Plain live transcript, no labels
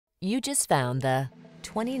You just found the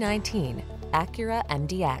 2019 Acura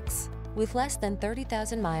MDX. With less than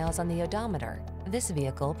 30,000 miles on the odometer, this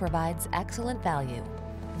vehicle provides excellent value.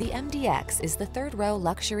 The MDX is the third-row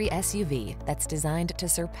luxury SUV that's designed to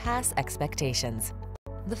surpass expectations.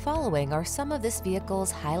 The following are some of this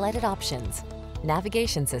vehicle's highlighted options: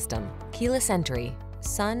 navigation system, keyless entry,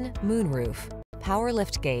 sun, moonroof, power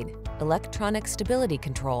liftgate, electronic stability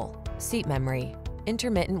control, seat memory,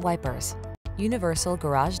 intermittent wipers, universal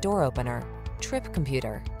garage door opener, trip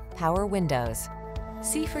computer, power windows.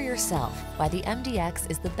 See for yourself why the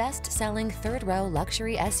MDX is the best-selling third-row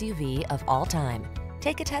luxury SUV of all time.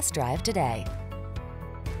 Take a test drive today.